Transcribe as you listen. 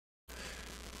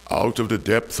Out of the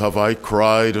depth have I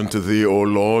cried unto thee, O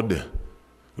Lord.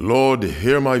 Lord,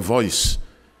 hear my voice,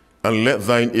 and let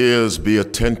thine ears be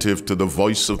attentive to the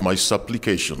voice of my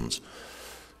supplications.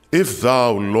 If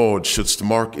thou, Lord, shouldst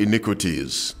mark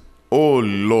iniquities, O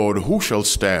Lord, who shall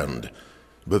stand?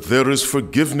 But there is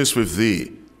forgiveness with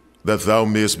thee, that thou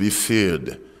mayest be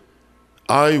feared.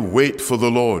 I wait for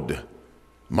the Lord.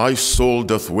 My soul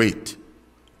doth wait,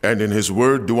 and in his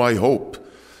word do I hope.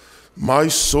 My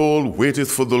soul waiteth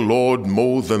for the Lord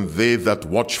more than they that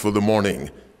watch for the morning.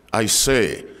 I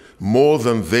say, more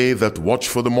than they that watch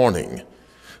for the morning.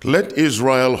 Let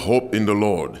Israel hope in the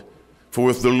Lord. For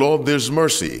with the Lord there's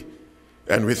mercy,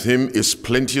 and with him is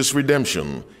plenteous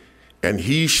redemption, and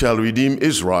he shall redeem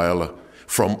Israel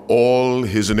from all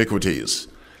his iniquities.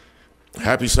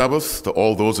 Happy Sabbath to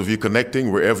all those of you connecting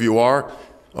wherever you are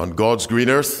on God's green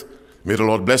earth. May the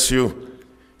Lord bless you.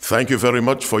 Thank you very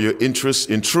much for your interest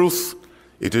in truth.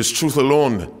 It is truth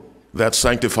alone that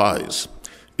sanctifies.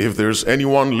 If there's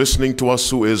anyone listening to us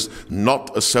who is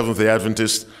not a Seventh-day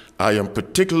Adventist, I am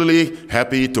particularly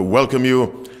happy to welcome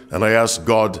you, and I ask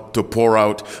God to pour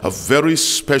out a very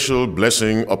special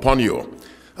blessing upon you.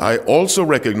 I also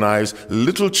recognize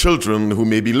little children who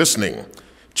may be listening.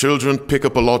 Children pick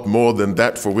up a lot more than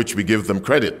that for which we give them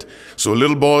credit. So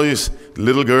little boys,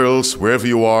 little girls, wherever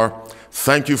you are,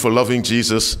 thank you for loving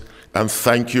Jesus, and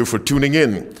thank you for tuning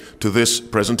in to this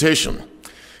presentation.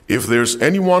 If there's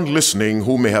anyone listening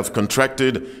who may have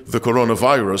contracted the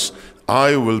coronavirus,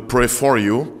 I will pray for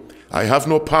you. I have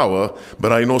no power,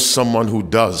 but I know someone who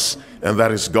does, and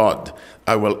that is God.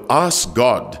 I will ask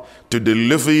God to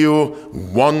deliver you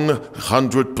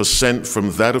 100%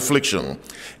 from that affliction.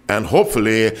 And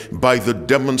hopefully, by the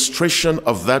demonstration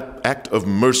of that act of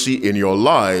mercy in your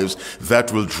lives,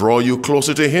 that will draw you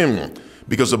closer to him.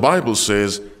 Because the Bible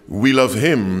says, we love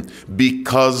him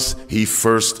because he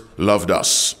first loved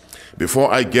us.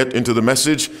 Before I get into the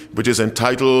message, which is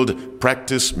entitled,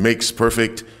 Practice Makes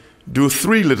Perfect, do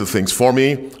three little things for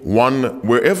me. One,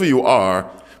 wherever you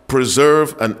are,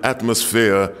 preserve an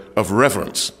atmosphere of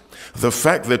reverence. The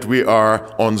fact that we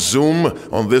are on Zoom,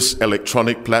 on this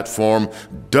electronic platform,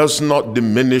 does not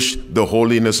diminish the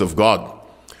holiness of God.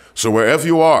 So wherever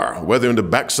you are, whether in the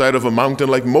backside of a mountain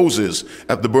like Moses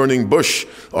at the burning bush,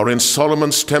 or in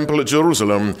Solomon's temple at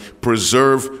Jerusalem,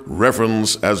 preserve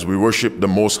reverence as we worship the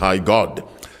Most High God.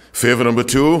 Favor number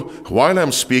two, while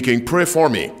I'm speaking, pray for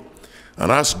me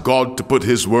and ask God to put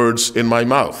his words in my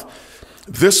mouth.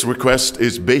 This request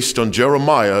is based on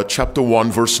Jeremiah chapter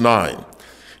 1, verse 9.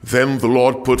 Then the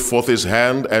Lord put forth his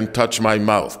hand and touched my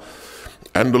mouth.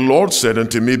 And the Lord said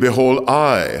unto me, Behold,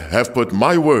 I have put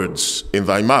my words in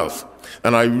thy mouth.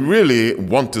 And I really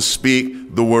want to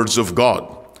speak the words of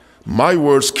God. My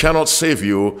words cannot save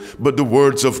you, but the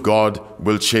words of God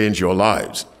will change your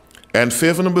lives. And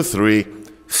favor number three,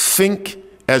 think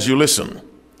as you listen.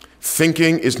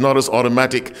 Thinking is not as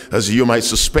automatic as you might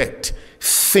suspect.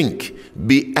 Think,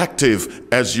 be active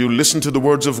as you listen to the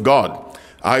words of God.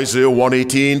 Isaiah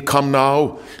 1:18, come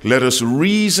now, let us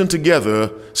reason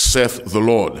together, saith the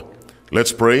Lord.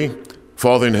 Let's pray.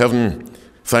 Father in heaven,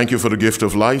 thank you for the gift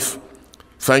of life.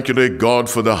 Thank you, dear God,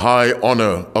 for the high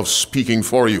honor of speaking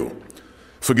for you.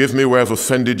 Forgive me where I've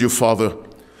offended you, Father.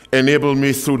 Enable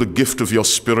me through the gift of your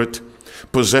Spirit.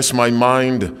 Possess my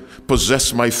mind,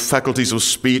 possess my faculties of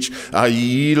speech. I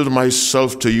yield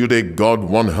myself to you, dear God,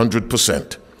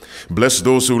 100%. Bless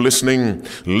those who are listening.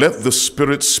 Let the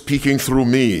Spirit speaking through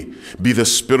me be the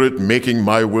Spirit making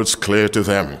my words clear to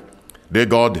them. Dear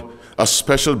God, a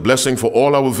special blessing for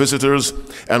all our visitors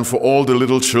and for all the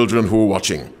little children who are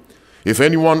watching. If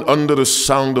anyone under the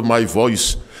sound of my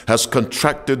voice has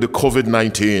contracted the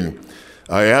COVID-19,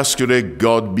 I ask you, dear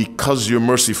God, because you're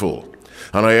merciful,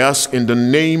 and I ask in the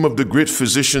name of the great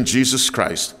physician Jesus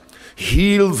Christ,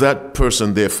 heal that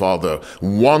person, dear Father,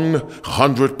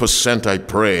 100% I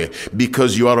pray,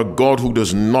 because you are a God who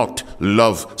does not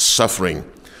love suffering.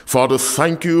 Father,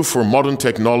 thank you for modern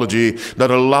technology that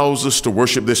allows us to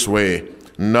worship this way.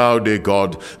 Now, dear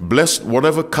God, bless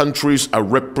whatever countries are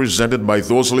represented by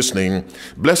those listening.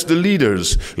 Bless the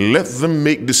leaders. Let them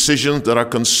make decisions that are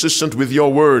consistent with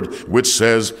your word, which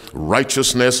says,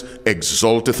 righteousness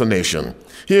exalteth a nation.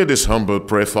 Hear this humble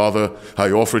prayer, Father.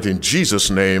 I offer it in Jesus'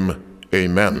 name.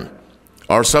 Amen.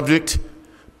 Our subject,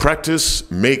 practice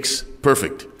makes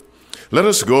perfect. Let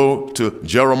us go to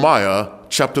Jeremiah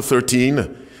chapter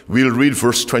 13. We'll read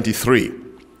verse 23.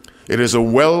 It is a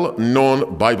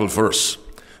well-known Bible verse.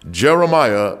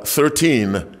 Jeremiah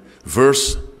 13,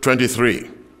 verse 23.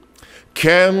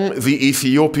 Can the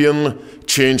Ethiopian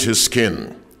change his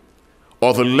skin,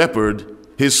 or the leopard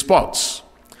his spots?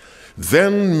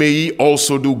 then may ye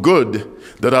also do good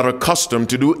that are accustomed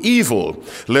to do evil.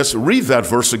 Let's read that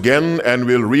verse again, and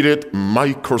we'll read it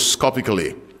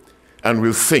microscopically, and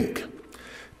we'll think.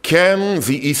 Can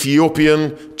the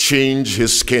Ethiopian change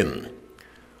his skin,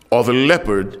 or the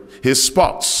leopard his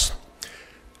spots?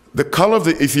 The color of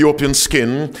the Ethiopian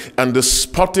skin and the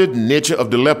spotted nature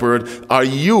of the leopard are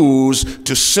used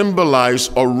to symbolize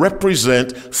or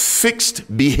represent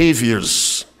fixed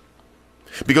behaviors.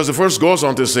 Because the verse goes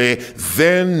on to say,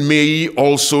 then may ye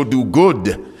also do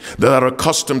good that are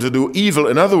accustomed to do evil.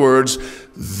 In other words,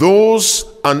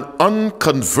 an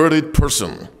unconverted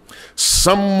person,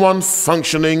 someone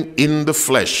functioning in the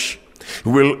flesh,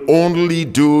 will only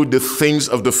do the things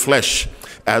of the flesh,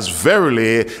 as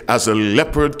verily as a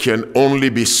leopard can only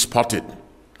be spotted.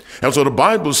 And so the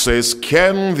Bible says,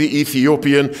 can the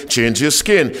Ethiopian change his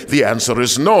skin? The answer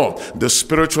is no. The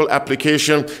spiritual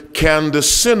application, can the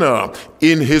sinner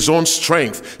in his own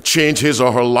strength change his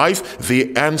or her life?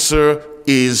 The answer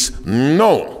is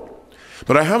no.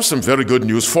 But I have some very good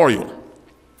news for you.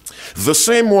 The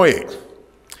same way,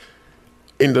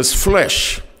 in this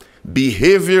flesh,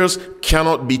 behaviors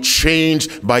cannot be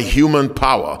changed by human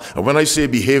power. And when I say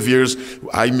behaviors,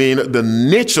 I mean the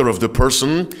nature of the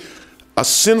person. A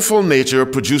sinful nature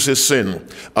produces sin.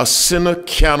 A sinner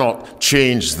cannot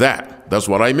change that. That's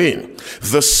what I mean.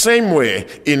 The same way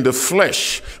in the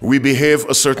flesh we behave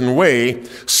a certain way,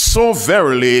 so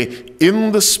verily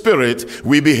in the spirit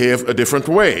we behave a different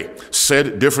way.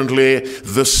 Said differently,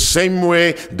 the same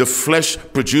way the flesh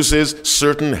produces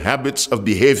certain habits of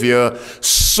behavior,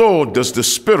 so does the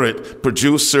spirit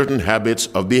produce certain habits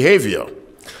of behavior.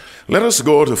 Let us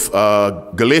go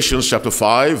to Galatians chapter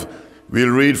 5. We'll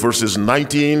read verses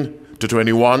 19 to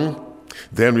 21.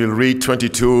 Then we'll read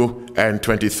 22 and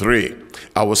 23.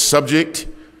 Our subject,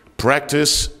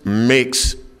 practice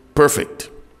makes perfect.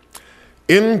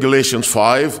 In Galatians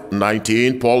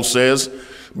 5:19, Paul says,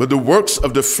 but the works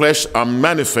of the flesh are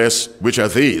manifest, which are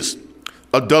these: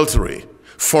 adultery,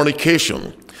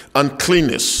 fornication,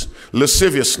 uncleanness,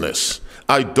 lasciviousness,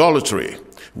 idolatry,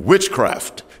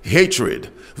 witchcraft, hatred,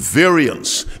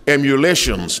 variance,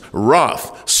 emulations,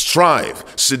 wrath, strife,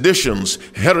 seditions,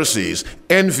 heresies,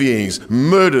 envyings,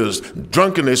 murders,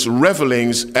 drunkenness,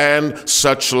 revelings, and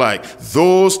such like.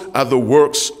 Those are the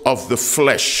works of the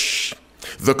flesh,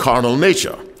 the carnal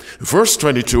nature. Verse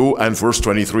 22 and verse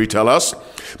 23 tell us,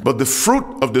 but the fruit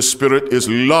of the Spirit is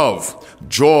love,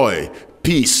 joy,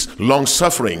 peace,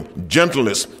 long-suffering,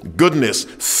 gentleness, goodness,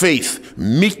 faith,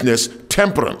 meekness,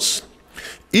 temperance.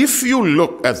 If you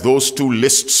look at those two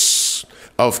lists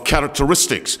of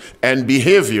characteristics and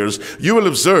behaviors, you will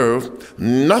observe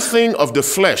nothing of the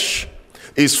flesh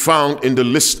is found in the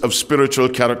list of spiritual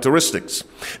characteristics,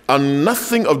 and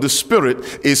nothing of the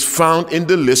spirit is found in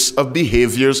the list of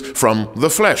behaviors from the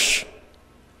flesh.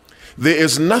 There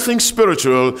is nothing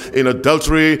spiritual in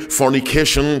adultery,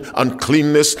 fornication,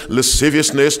 uncleanness,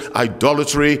 lasciviousness,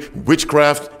 idolatry,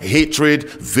 witchcraft, hatred,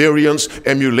 variance,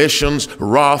 emulations,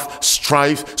 wrath,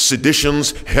 strife,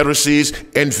 seditions, heresies,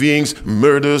 envyings,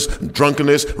 murders,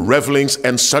 drunkenness, revelings,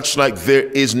 and such like. There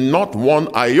is not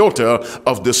one iota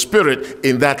of the spirit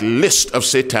in that list of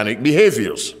satanic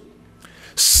behaviors.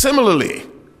 Similarly,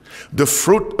 the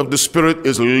fruit of the Spirit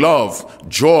is love,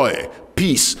 joy,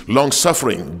 peace,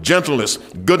 long-suffering, gentleness,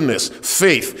 goodness,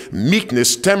 faith,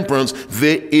 meekness, temperance.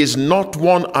 There is not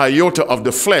one iota of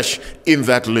the flesh in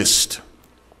that list.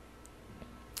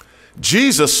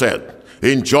 Jesus said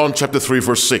in John chapter 3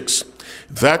 verse 6,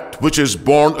 that which is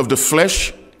born of the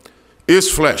flesh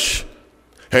is flesh,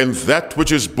 and that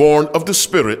which is born of the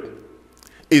Spirit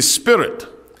is spirit.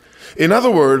 In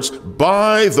other words,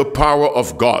 by the power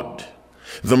of God,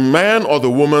 the man or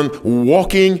the woman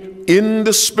walking in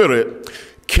the Spirit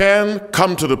can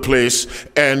come to the place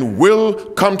and will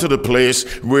come to the place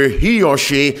where he or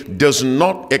she does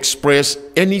not express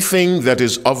anything that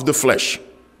is of the flesh.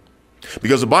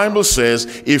 Because the Bible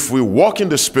says, if we walk in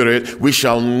the Spirit, we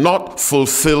shall not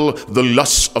fulfill the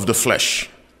lusts of the flesh.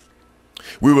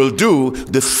 We will do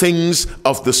the things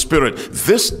of the Spirit.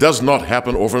 This does not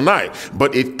happen overnight,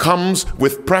 but it comes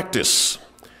with practice.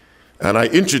 And I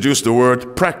introduced the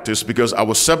word practice because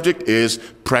our subject is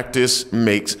practice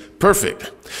makes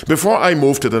perfect. Before I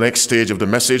move to the next stage of the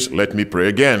message, let me pray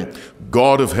again.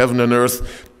 God of heaven and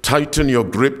earth, tighten your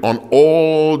grip on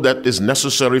all that is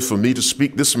necessary for me to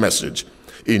speak this message.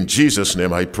 In Jesus'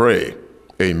 name I pray.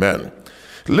 Amen.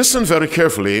 Listen very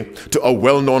carefully to a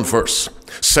well-known verse.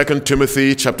 2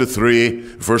 Timothy chapter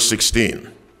 3, verse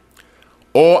 16.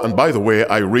 And by the way,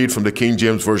 I read from the King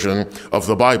James Version of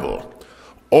the Bible.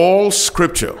 All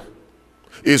scripture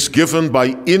is given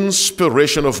by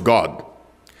inspiration of God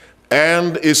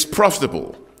and is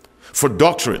profitable for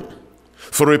doctrine,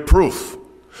 for reproof,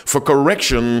 for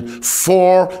correction,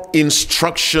 for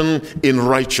instruction in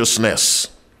righteousness.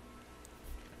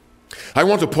 I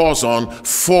want to pause on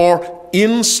for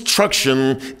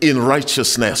instruction in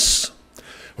righteousness.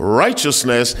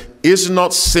 Righteousness is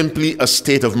not simply a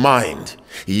state of mind.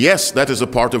 Yes, that is a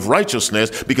part of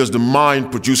righteousness because the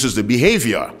mind produces the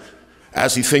behavior.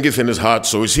 As he thinketh in his heart,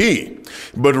 so is he.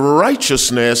 But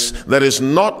righteousness that is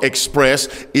not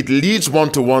expressed, it leads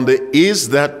one to wonder, is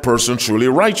that person truly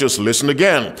righteous? Listen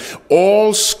again.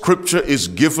 All scripture is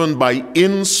given by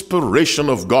inspiration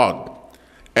of God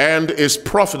and is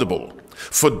profitable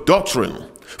for doctrine,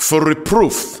 for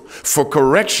reproof, for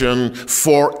correction,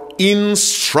 for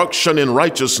instruction in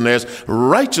righteousness.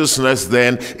 Righteousness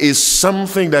then is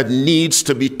something that needs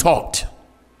to be taught.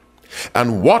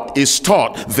 And what is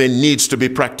taught then needs to be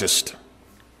practiced.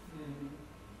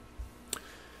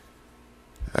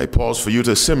 I pause for you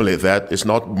to assimilate that. It's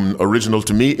not original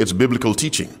to me, it's biblical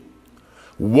teaching.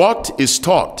 What is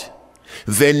taught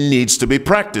then needs to be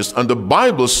practiced. And the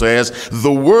Bible says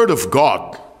the word of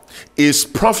God is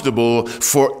profitable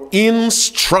for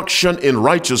instruction in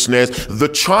righteousness. The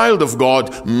child of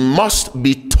God must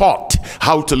be taught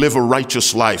how to live a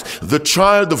righteous life. The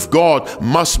child of God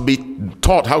must be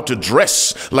taught how to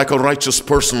dress like a righteous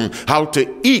person, how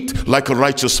to eat like a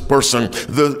righteous person.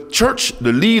 The church,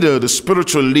 the leader, the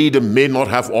spiritual leader may not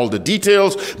have all the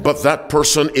details, but that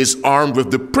person is armed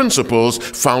with the principles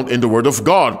found in the Word of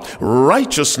God.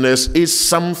 Righteousness is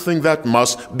something that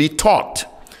must be taught.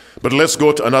 But let's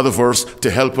go to another verse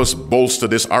to help us bolster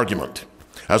this argument.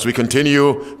 As we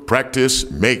continue,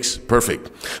 practice makes perfect.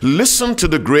 Listen to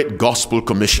the great gospel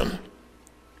commission.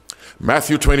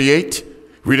 Matthew 28,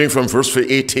 reading from verse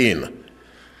 18.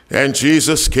 And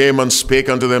Jesus came and spake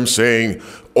unto them, saying,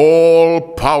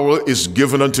 all power is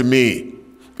given unto me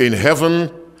in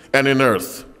heaven and in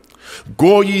earth.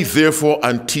 Go ye therefore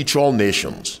and teach all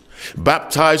nations,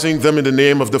 baptizing them in the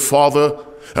name of the Father,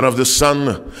 and of the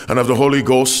Son, and of the Holy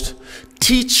Ghost,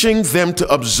 teaching them to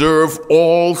observe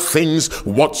all things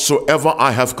whatsoever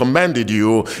I have commanded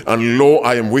you, and lo,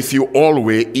 I am with you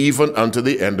always, even unto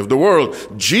the end of the world.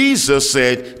 Jesus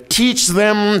said, teach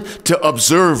them to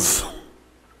observe.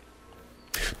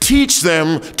 Teach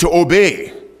them to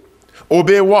obey.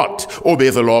 Obey what? Obey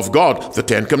the law of God, the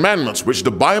 10 Commandments, which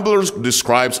the Bible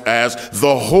describes as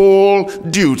the whole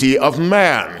duty of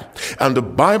man. And the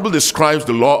Bible describes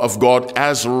the law of God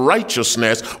as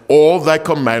righteousness. All thy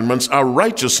commandments are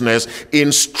righteousness.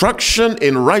 Instruction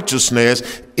in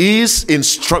righteousness is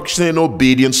instruction in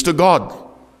obedience to God.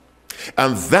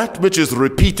 And that which is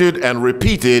repeated and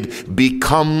repeated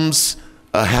becomes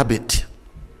a habit.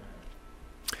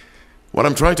 What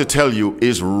I'm trying to tell you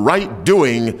is right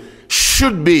doing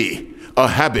should be a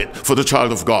habit for the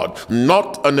child of God,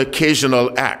 not an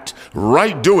occasional act.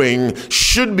 Right doing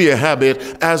should be a habit,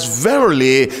 as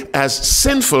verily as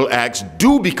sinful acts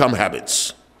do become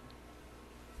habits.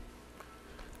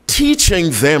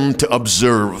 Teaching them to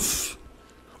observe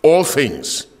all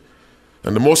things.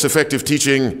 And the most effective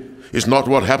teaching is not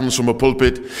what happens from a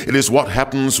pulpit. It is what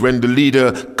happens when the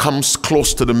leader comes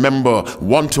close to the member,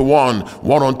 one-to-one,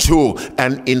 one-on-two,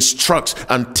 and instructs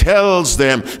and tells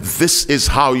them, this is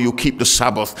how you keep the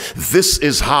Sabbath. This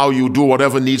is how you do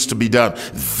whatever needs to be done.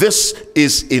 This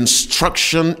is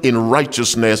instruction in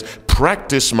righteousness.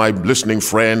 Practice, my listening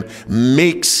friend,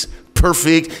 makes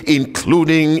perfect,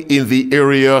 including in the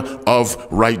area of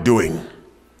right doing.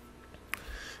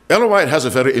 Ellen White has a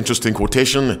very interesting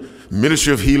quotation,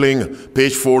 Ministry of Healing,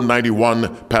 page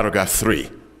 491, paragraph 3.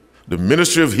 The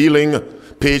Ministry of Healing,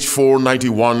 page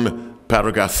 491,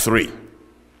 paragraph 3.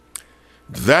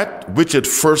 That which at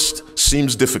first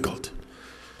seems difficult,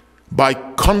 by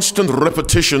constant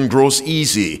repetition grows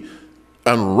easy,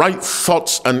 and right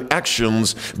thoughts and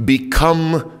actions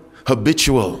become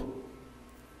habitual.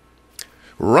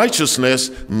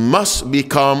 Righteousness must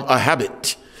become a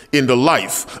habit in the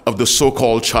life of the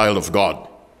so-called child of God.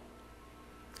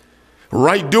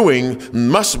 Right doing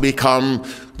must become,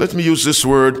 let me use this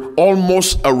word,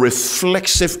 almost a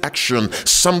reflexive action,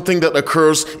 something that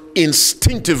occurs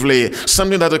instinctively,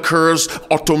 something that occurs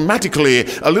automatically.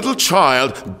 A little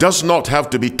child does not have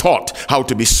to be taught how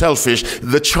to be selfish.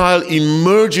 The child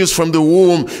emerges from the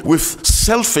womb with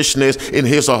selfishness in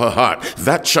his or her heart.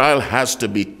 That child has to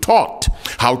be taught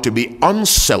how to be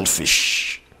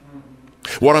unselfish.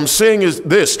 What I'm saying is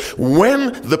this: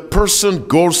 when the person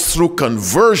goes through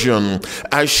conversion,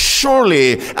 as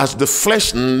surely as the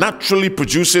flesh naturally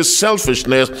produces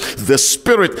selfishness, the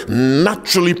spirit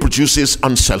naturally produces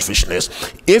unselfishness,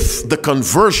 if the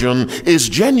conversion is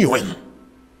genuine.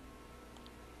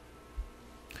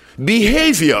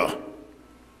 Behavior.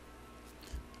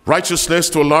 Righteousness,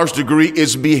 to a large degree,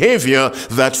 is behavior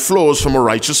that flows from a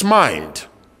righteous mind.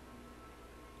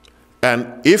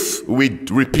 And if we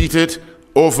repeat it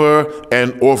over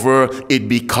and over, it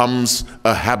becomes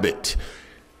a habit.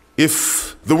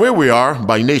 If the way we are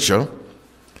by nature,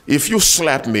 if you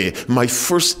slap me, my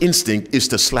first instinct is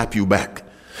to slap you back.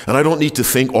 And I don't need to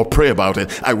think or pray about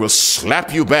it. I will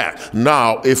slap you back.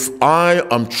 Now, if I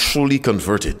am truly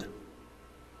converted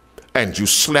and you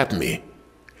slap me,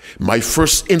 my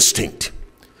first instinct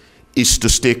is to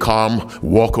stay calm,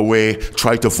 walk away,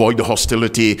 try to avoid the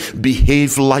hostility,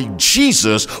 behave like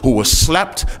Jesus, who was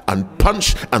slapped and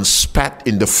punched and spat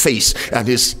in the face. And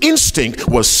his instinct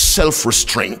was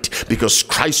self-restraint, because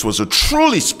Christ was a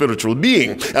truly spiritual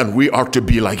being, and we are to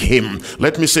be like him.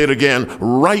 Let me say it again.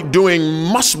 Right doing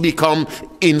must become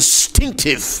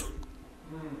instinctive,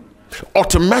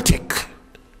 automatic,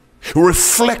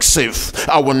 reflexive,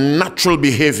 our natural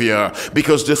behavior,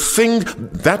 because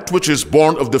that which is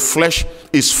born of the flesh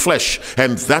is flesh,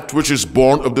 and that which is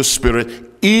born of the spirit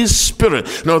is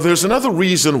spirit. Now, there's another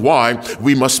reason why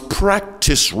we must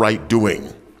practice right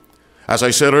doing. As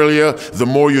I said earlier, the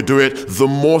more you do it, the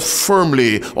more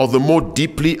firmly or the more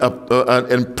deeply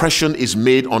an impression is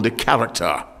made on the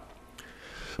character.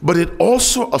 But it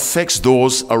also affects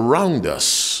those around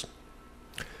us.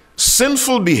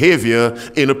 Sinful behavior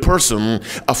in a person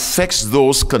affects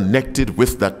those connected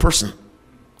with that person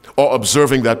or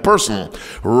observing that person.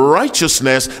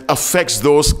 Righteousness affects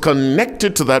those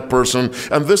connected to that person,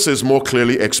 and this is more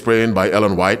clearly explained by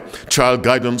Ellen White, Child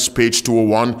Guidance, page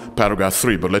 201, paragraph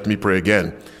 3. But let me pray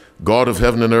again. God of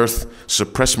heaven and earth,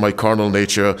 suppress my carnal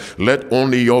nature. Let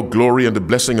only your glory and the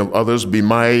blessing of others be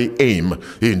my aim.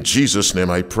 In Jesus'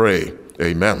 name I pray.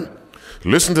 Amen.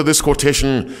 Listen to this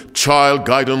quotation, Child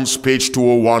Guidance, page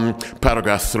 201,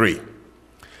 paragraph 3.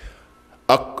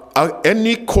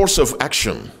 Any course of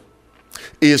action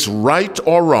is right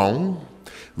or wrong,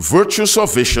 virtuous or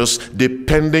vicious,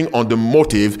 depending on the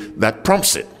motive that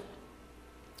prompts it.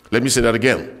 Let me say that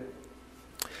again.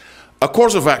 A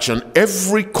course of action,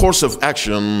 every course of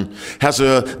action has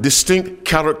a distinct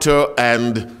character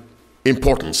and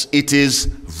importance. It is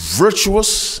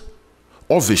virtuous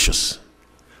or vicious,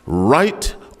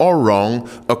 right or wrong,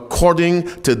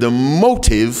 according to the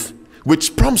motive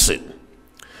which prompts it.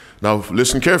 Now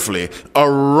listen carefully. A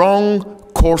wrong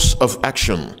course of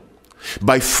action,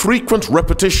 by frequent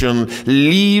repetition,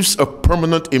 leaves a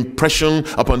permanent impression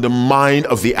upon the mind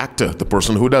of the actor, the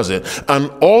person who does it, and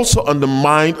also on the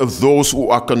mind of those who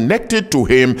are connected to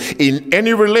him in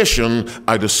any relation,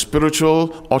 either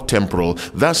spiritual or temporal.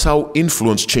 That's how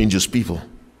influence changes people.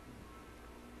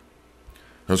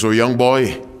 And so a young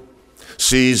boy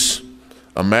sees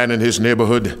a man in his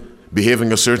neighborhood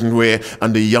behaving a certain way,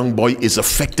 and the young boy is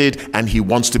affected and he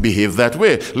wants to behave that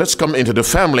way. Let's come into the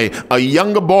family. A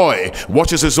younger boy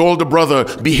watches his older brother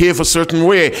behave a certain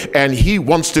way, and he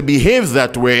wants to behave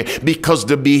that way because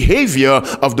the behavior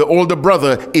of the older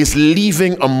brother is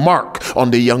leaving a mark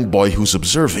on the young boy who's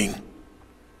observing.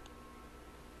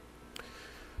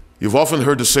 You've often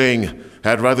heard the saying,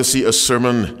 I'd rather see a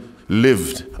sermon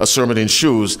lived, a sermon in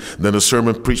shoes, than a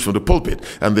sermon preached from the pulpit.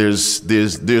 And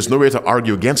there's no way to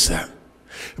argue against that.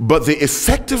 But the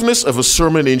effectiveness of a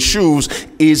sermon in shoes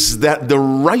is that the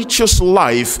righteous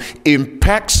life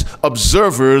impacts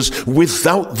observers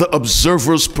without the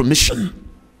observer's permission.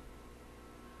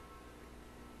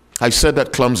 I said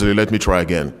that clumsily. Let me try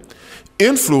again.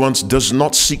 Influence does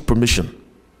not seek permission.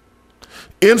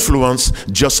 Influence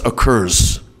just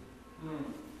occurs.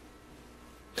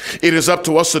 It is up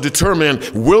to us to determine,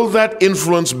 will that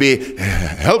influence be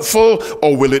helpful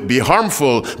or will it be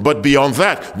harmful? But beyond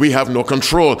that, we have no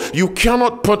control. You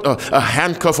cannot put a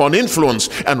handcuff on influence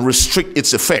and restrict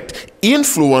its effect.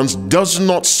 Influence does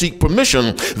not seek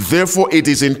permission. Therefore, it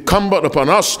is incumbent upon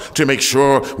us to make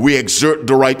sure we exert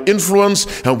the right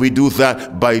influence, and we do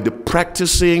that by the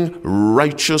practicing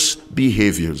righteous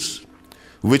behaviors,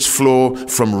 which flow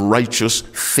from righteous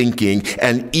thinking,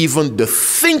 and even the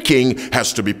thinking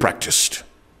has to be practiced,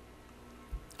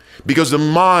 because the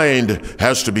mind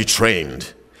has to be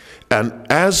trained.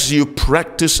 And as you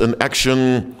practice an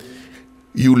action,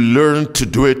 you learn to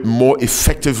do it more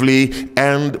effectively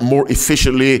and more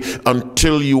efficiently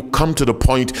until you come to the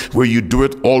point where you do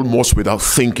it almost without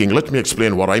thinking. Let me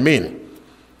explain what I mean.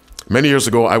 Many years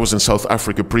ago, I was in South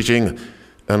Africa preaching,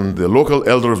 and the local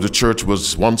elder of the church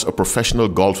was once a professional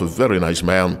golfer, very nice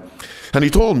man. And he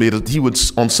told me that he would,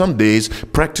 on some days,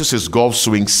 practice his golf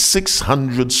swing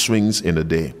 600 swings in a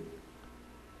day.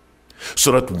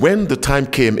 So that when the time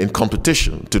came in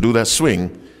competition to do that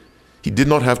swing, he did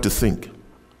not have to think.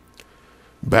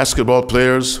 Basketball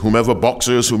players, whomever,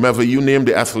 boxers, whomever, you name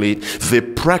the athlete, they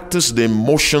practice their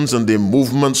motions and their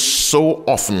movements so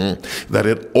often that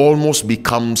it almost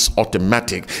becomes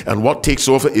automatic. And what takes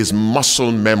over is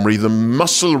muscle memory. The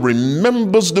muscle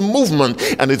remembers the movement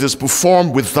and it is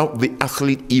performed without the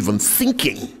athlete even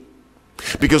thinking.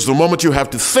 Because the moment you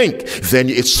have to think, then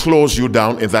it slows you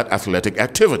down in that athletic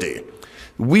activity.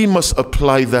 We must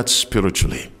apply that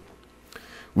spiritually.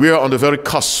 We are on the very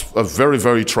cusp of very,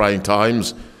 very trying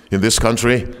times in this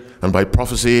country. And by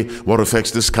prophecy, what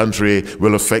affects this country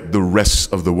will affect the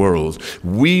rest of the world.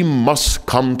 We must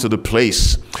come to the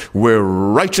place where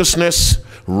righteousness,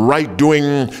 right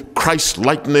doing,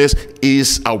 Christ-likeness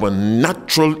is our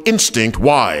natural instinct.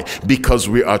 Why? Because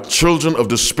we are children of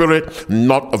the Spirit,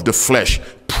 not of the flesh.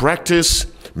 Practice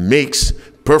makes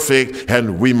perfect,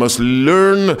 and we must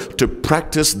learn to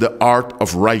practice the art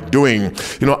of right doing.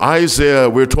 You know, Isaiah,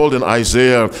 we're told in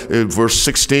Isaiah verse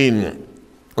 16,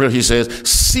 where he says,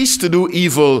 cease to do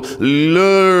evil,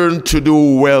 learn to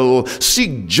do well,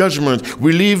 seek judgment,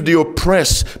 relieve the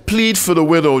oppressed, plead for the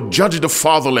widow, judge the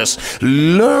fatherless,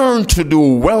 learn to do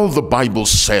well, the Bible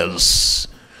says.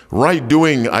 Right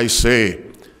doing, I say,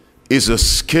 is a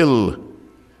skill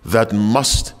that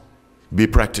must be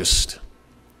practiced.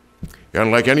 And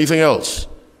like anything else,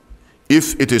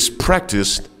 if it is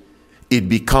practiced, it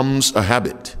becomes a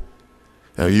habit.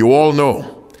 You all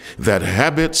know that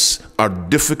habits are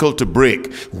difficult to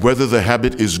break, whether the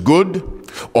habit is good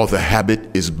or the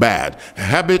habit is bad.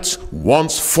 Habits,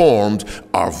 once formed,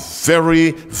 are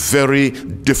very, very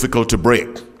difficult to break.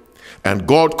 And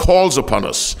God calls upon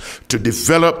us to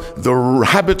develop the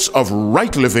habits of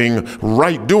right living,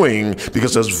 right doing,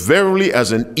 because as verily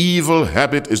as an evil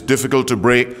habit is difficult to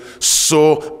break,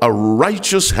 so a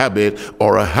righteous habit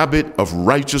or a habit of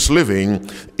righteous living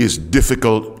is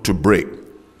difficult to break.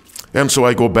 And so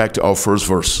I go back to our first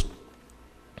verse.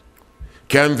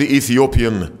 Can the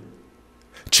Ethiopian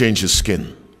change his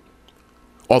skin,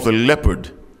 or the leopard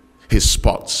his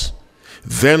spots?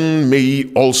 Then may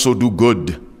ye also do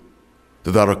good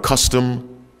that are accustomed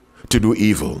to do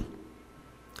evil.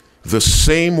 The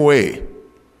same way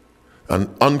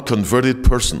an unconverted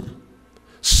person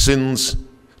sins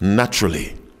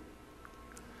naturally,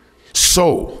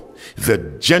 so the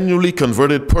genuinely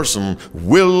converted person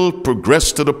will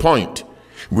progress to the point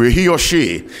where he or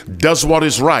she does what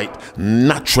is right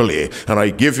naturally. And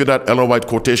I give you that Ellen White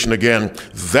quotation again,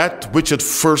 that which at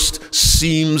first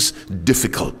seems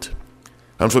difficult.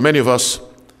 And for many of us,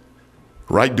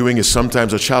 right doing is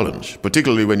sometimes a challenge,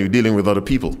 particularly when you're dealing with other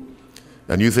people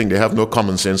and you think they have no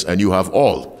common sense and you have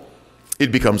all.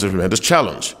 It becomes a tremendous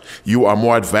challenge. You are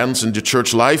more advanced in the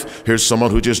church life. Here's someone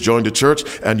who just joined the church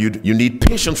and you need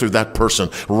patience with that person.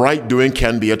 Right doing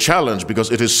can be a challenge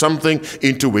because it is something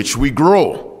into which we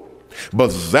grow.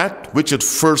 But that which at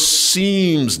first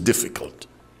seems difficult,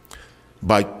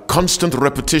 by constant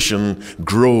repetition,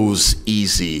 grows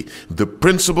easy. The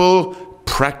principle,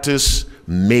 practice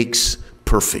makes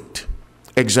perfect.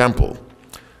 Example,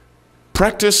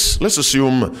 practice, let's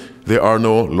assume there are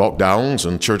no lockdowns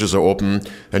and churches are open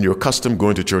and you're accustomed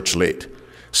going to church late.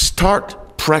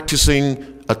 Start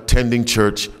practicing attending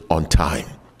church on time.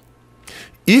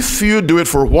 If you do it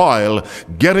for a while,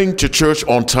 getting to church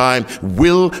on time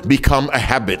will become a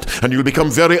habit and you'll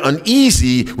become very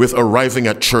uneasy with arriving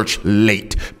at church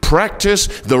late. Practice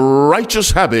the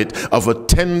righteous habit of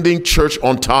attending church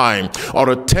on time, or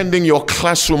attending your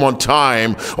classroom on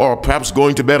time, or perhaps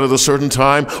going to bed at a certain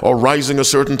time or rising a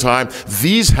certain time.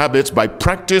 These habits by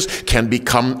practice can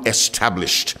become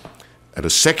established at a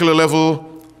secular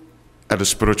level, at a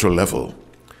spiritual level.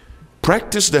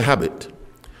 Practice the habit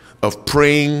of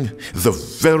praying the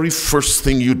very first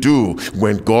thing you do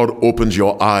when God opens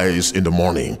your eyes in the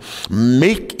morning.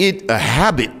 Make it a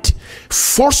habit.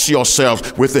 Force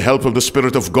yourself with the help of the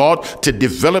Spirit of God to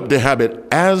develop the habit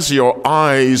as your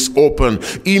eyes open.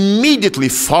 Immediately,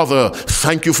 Father,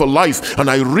 thank you for life, and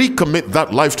I recommit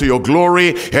that life to your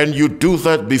glory, and you do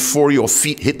that before your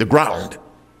feet hit the ground.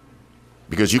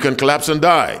 Because you can collapse and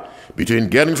die between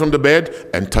getting from the bed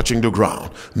and touching the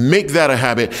ground. Make that a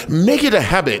habit. Make it a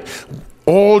habit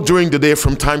all during the day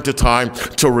from time to time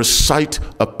to recite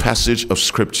a passage of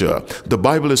scripture. The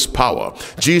Bible is power.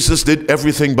 Jesus did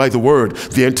everything by the word.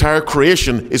 The entire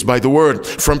creation is by the word.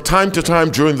 From time to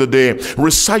time during the day,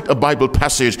 recite a Bible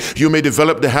passage. You may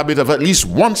develop the habit of at least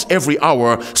once every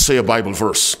hour say a Bible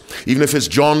verse. Even if it's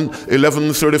John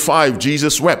 11:35,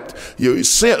 Jesus wept. You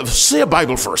say a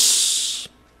Bible verse.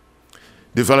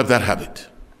 Develop that habit.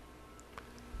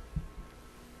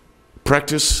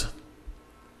 Practice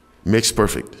makes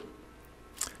perfect.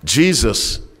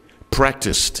 Jesus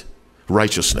practiced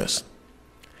righteousness.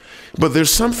 But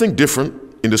there's something different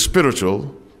in the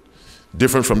spiritual,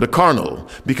 different from the carnal,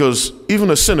 because even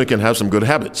a sinner can have some good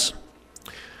habits.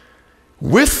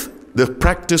 With the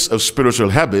practice of spiritual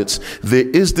habits, there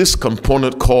is this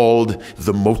component called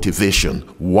the motivation.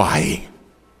 Why?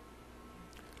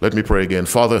 Let me pray again.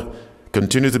 Father,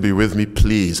 continue to be with me,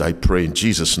 please. I pray in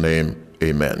Jesus' name,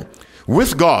 amen.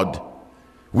 With God,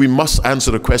 we must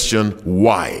answer the question,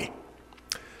 why?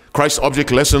 Christ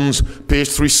Object Lessons, page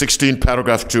 316,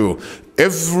 paragraph 2.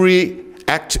 Every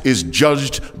act is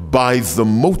judged by the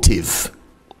motive,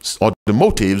 or the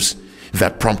motives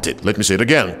that prompt it. Let me say it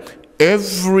again.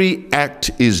 Every act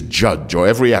is judged, or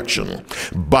every action,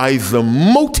 by the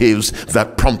motives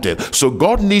that prompt it. So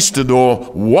God needs to know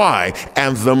why,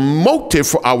 and the motive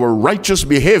for our righteous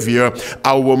behavior,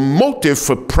 our motive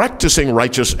for practicing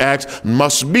righteous acts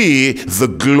must be the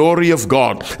glory of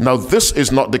God. Now, this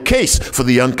is not the case for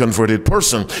the unconverted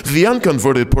person. The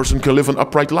unconverted person can live an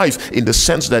upright life in the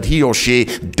sense that he or she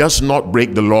does not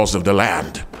break the laws of the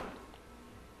land.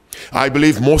 I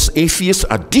believe most atheists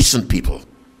are decent people,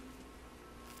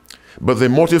 but their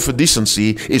motive for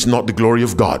decency is not the glory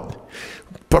of God.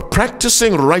 But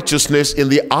practicing righteousness in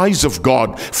the eyes of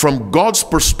God, from God's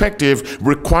perspective,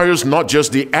 requires not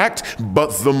just the act,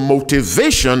 but the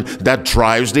motivation that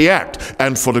drives the act.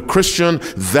 And for the Christian,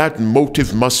 that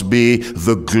motive must be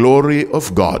the glory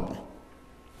of God.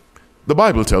 The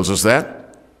Bible tells us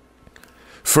that.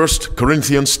 1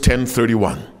 Corinthians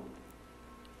 10:31.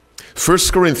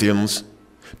 1 Corinthians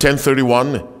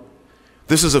 10:31.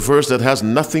 This is a verse that has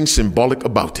nothing symbolic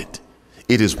about it.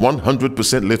 It is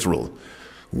 100% literal.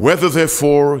 Whether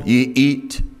therefore ye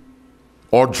eat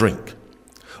or drink,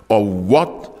 or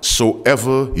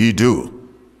whatsoever ye do,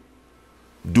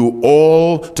 do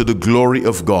all to the glory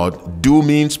of God. Do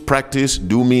means practice,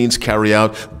 do means carry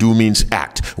out, do means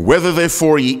act. Whether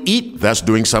therefore ye eat, that's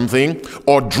doing something,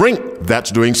 or drink,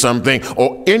 that's doing something,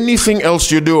 or anything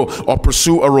else you do, or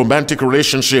pursue a romantic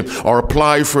relationship, or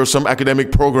apply for some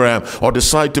academic program, or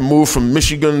decide to move from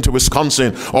Michigan to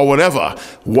Wisconsin, or whatever.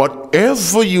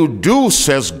 Whatever you do,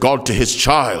 says God to his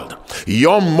child,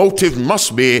 your motive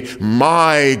must be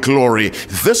my glory.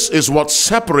 This is what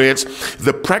separates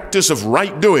the practice of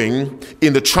right doing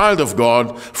in the child of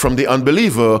God from the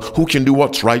unbeliever who can do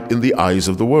what's right in the eyes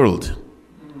of the world.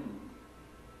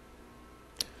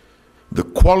 The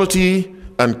quality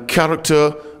and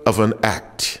character of an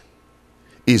act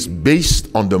is based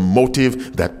on the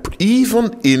motive that,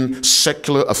 even in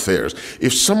secular affairs,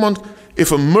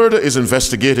 if a murder is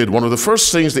investigated, one of the first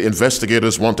things the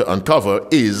investigators want to uncover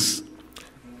is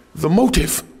the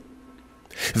motive.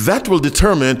 That will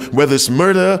determine whether it's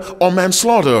murder or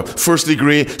manslaughter, first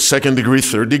degree, second degree,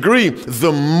 third degree.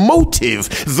 The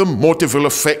motive will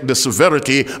affect the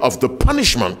severity of the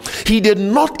punishment. He did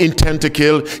not intend to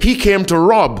kill, he came to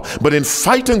rob, but in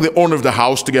fighting the owner of the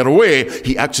house to get away,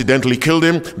 he accidentally killed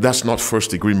him. That's not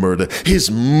first degree murder. His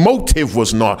motive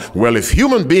was not. Well, if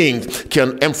human beings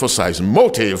can emphasize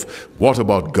motive, what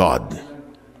about God?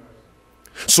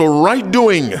 So right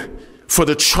doing for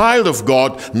the child of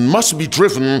God must be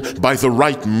driven by the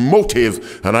right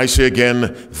motive. And I say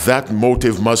again, that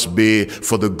motive must be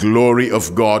for the glory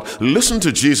of God. Listen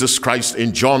to Jesus Christ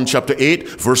in John chapter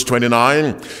 8, verse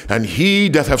 29. And he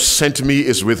that hath sent me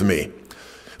is with me.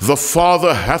 The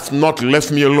Father hath not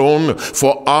left me alone,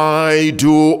 for I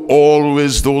do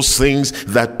always those things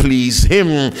that please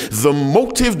him. The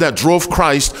motive that drove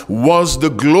Christ was the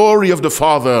glory of the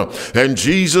Father. And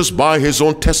Jesus, by his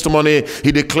own testimony,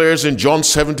 he declares in John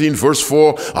 17 verse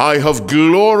 4, I have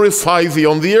glorified thee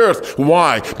on the earth.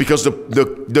 Why? Because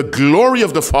the glory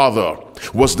of the Father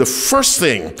was the first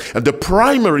thing and the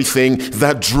primary thing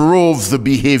that drove the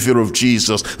behavior of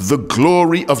Jesus. The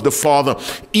glory of the Father,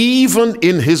 even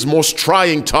in his most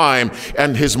trying time.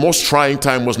 And his most trying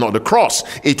time was not the cross,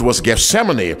 it was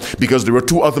Gethsemane, because there were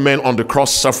two other men on the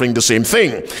cross suffering the same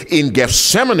thing. In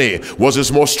Gethsemane was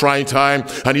his most trying time,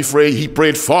 and he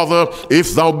prayed, Father,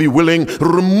 if thou be willing,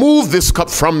 remove this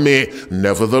cup from me.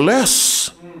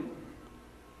 Nevertheless,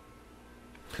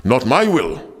 not my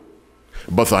will,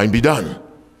 but thine be done.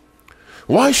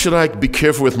 Why should I be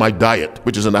careful with my diet,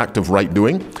 which is an act of right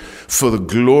doing? For the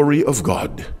glory of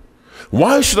God.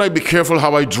 Why should I be careful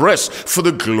how I dress? For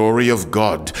the glory of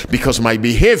God. Because my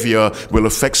behavior will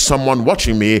affect someone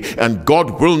watching me, and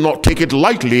God will not take it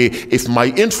lightly if my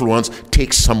influence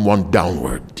takes someone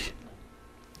downward.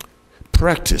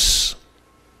 Practice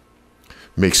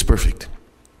makes perfect.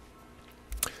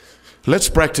 Let's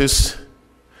practice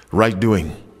right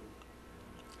doing.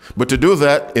 But to do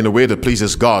that in a way that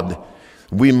pleases God,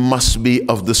 we must be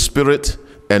of the Spirit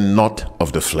and not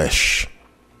of the flesh.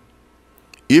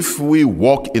 if we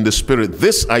walk in the Spirit,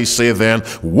 this I say then,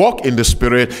 walk in the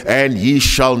Spirit, and ye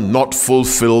shall not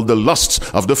fulfill the lusts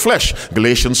of the flesh.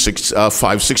 Galatians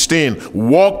 5:16.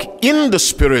 Walk in the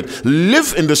Spirit,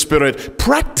 live in the Spirit,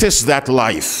 practice that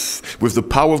life with the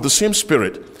power of the same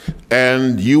Spirit,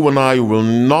 and you and I will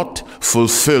not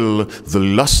fulfill the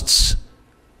lusts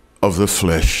of the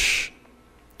flesh.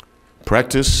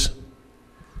 Practice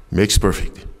makes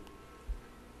perfect.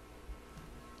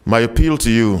 My appeal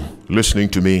to you listening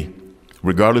to me,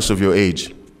 regardless of your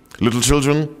age, little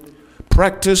children,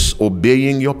 practice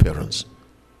obeying your parents,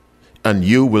 and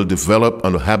you will develop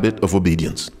a habit of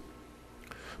obedience.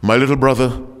 My little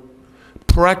brother,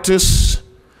 practice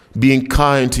being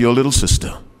kind to your little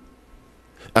sister,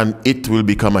 and it will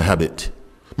become a habit.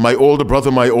 My older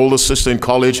brother, my older sister in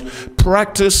college,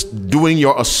 practice doing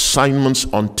your assignments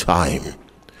on time.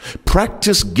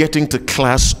 Practice getting to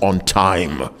class on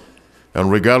time. And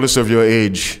regardless of your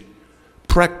age,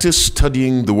 practice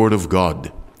studying the Word of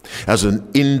God as an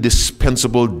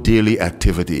indispensable daily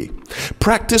activity.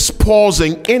 Practice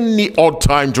pausing any odd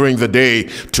time during the day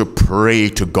to pray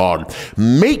to God.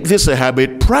 Make this a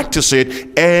habit, practice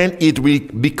it, and it will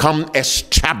become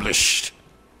established.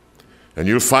 And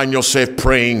you'll find yourself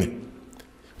praying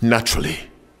naturally,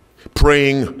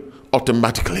 praying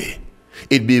automatically.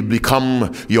 It will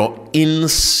become your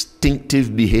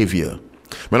instinctive behavior.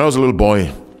 When I was a little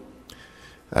boy,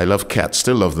 I loved cats,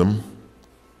 still love them.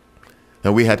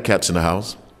 And we had cats in the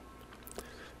house.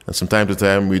 And from time to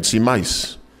time, we'd see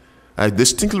mice. I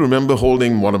distinctly remember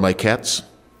holding one of my cats,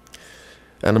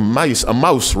 and a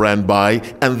mouse ran by,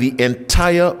 and the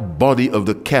entire body of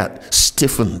the cat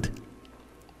stiffened,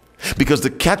 because the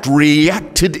cat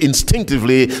reacted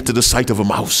instinctively to the sight of a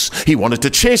mouse. He wanted to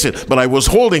chase it, but I was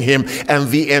holding him, and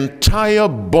the entire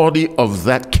body of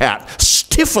that cat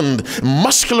stiffened,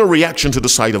 muscular reaction to the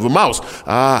sight of a mouse.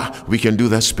 We can do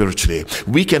that spiritually.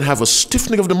 We can have a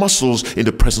stiffening of the muscles in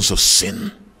the presence of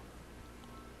sin.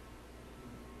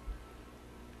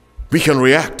 We can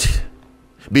react,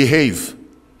 behave,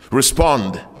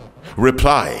 respond,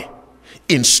 reply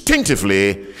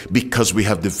instinctively, because we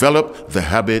have developed the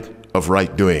habit of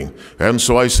right doing. And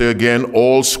so I say again,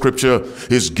 all scripture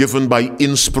is given by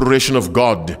inspiration of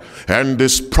God and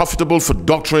is profitable for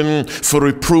doctrine, for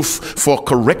reproof, for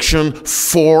correction,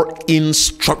 for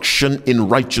instruction in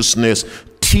righteousness.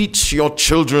 Teach your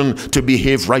children to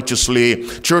behave righteously.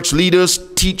 Church leaders,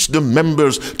 teach the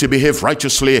members to behave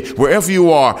righteously. Wherever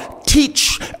you are,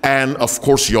 teach, and of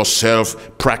course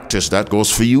yourself practice. That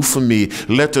goes for you, for me.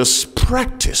 Let us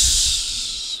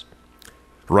practice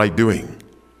right doing,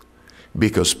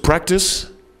 because practice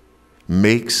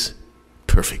makes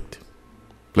perfect.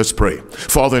 Let's pray.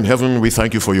 Father in heaven, we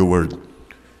thank you for your word.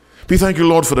 We thank you,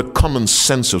 Lord, for the common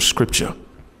sense of scripture,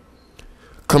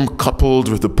 come coupled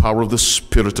with the power of the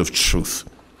Spirit of truth.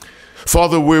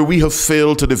 Father, where we have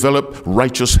failed to develop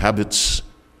righteous habits,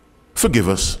 forgive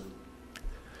us.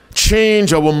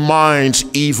 Change our minds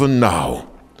even now.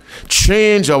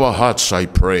 Change our hearts, I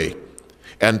pray,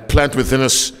 and plant within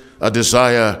us a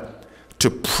desire to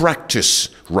practice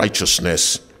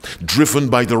righteousness, driven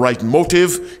by the right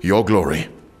motive, your glory.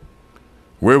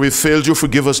 Where we failed you,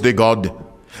 forgive us, dear God,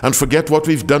 and forget what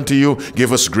we've done to you.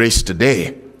 Give us grace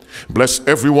today. Bless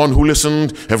everyone who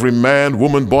listened, every man,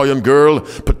 woman, boy, and girl,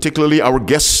 particularly our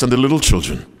guests and the little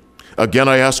children. Again,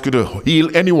 I ask you to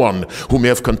heal anyone who may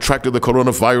have contracted the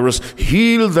coronavirus.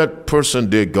 Heal that person,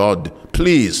 dear God,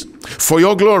 please, for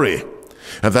your glory,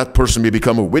 and that person may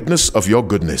become a witness of your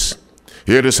goodness.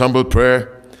 Hear this humble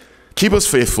prayer. Keep us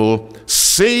faithful.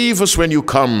 Save us when you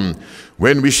come,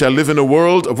 when we shall live in a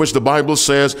world of which the Bible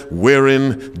says,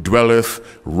 wherein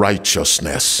dwelleth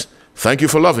righteousness. Thank you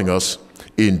for loving us.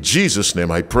 In Jesus'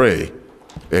 name I pray.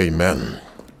 Amen.